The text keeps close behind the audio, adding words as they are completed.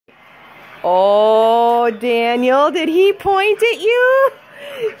Oh, Daniel, did he point at you?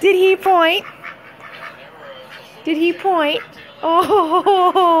 Did he point? Did he point?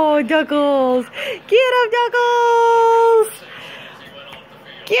 Oh, Duckles. Get him, Duckles.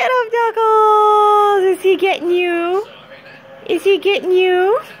 Get him, Duckles. Is he getting you? Is he getting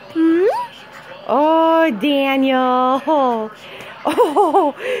you? Hmm? Oh, Daniel.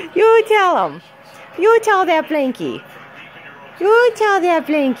 Oh, you tell him. You tell that Blinky. You tell that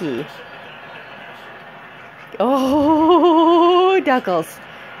Blinky. Oh, Duckles.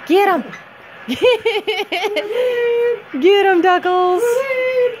 Get him. Get him, Duckles.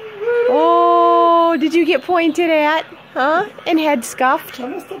 Oh, did you get pointed at? Huh? And head scuffed?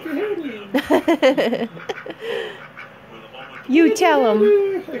 You tell him.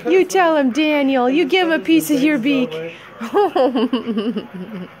 You tell him, Daniel. You give him a piece of your beak.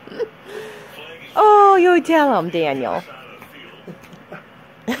 Oh, you tell him, Daniel.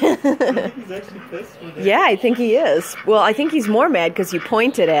 Yeah, I think he is. Well, I think he's more mad because you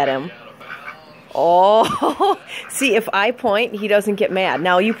pointed at him. Oh, see, if I point, he doesn't get mad.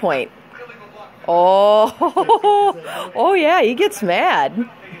 Now you point. Oh, oh yeah, he gets mad.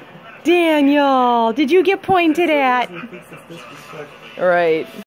 Daniel, did you get pointed at? Right.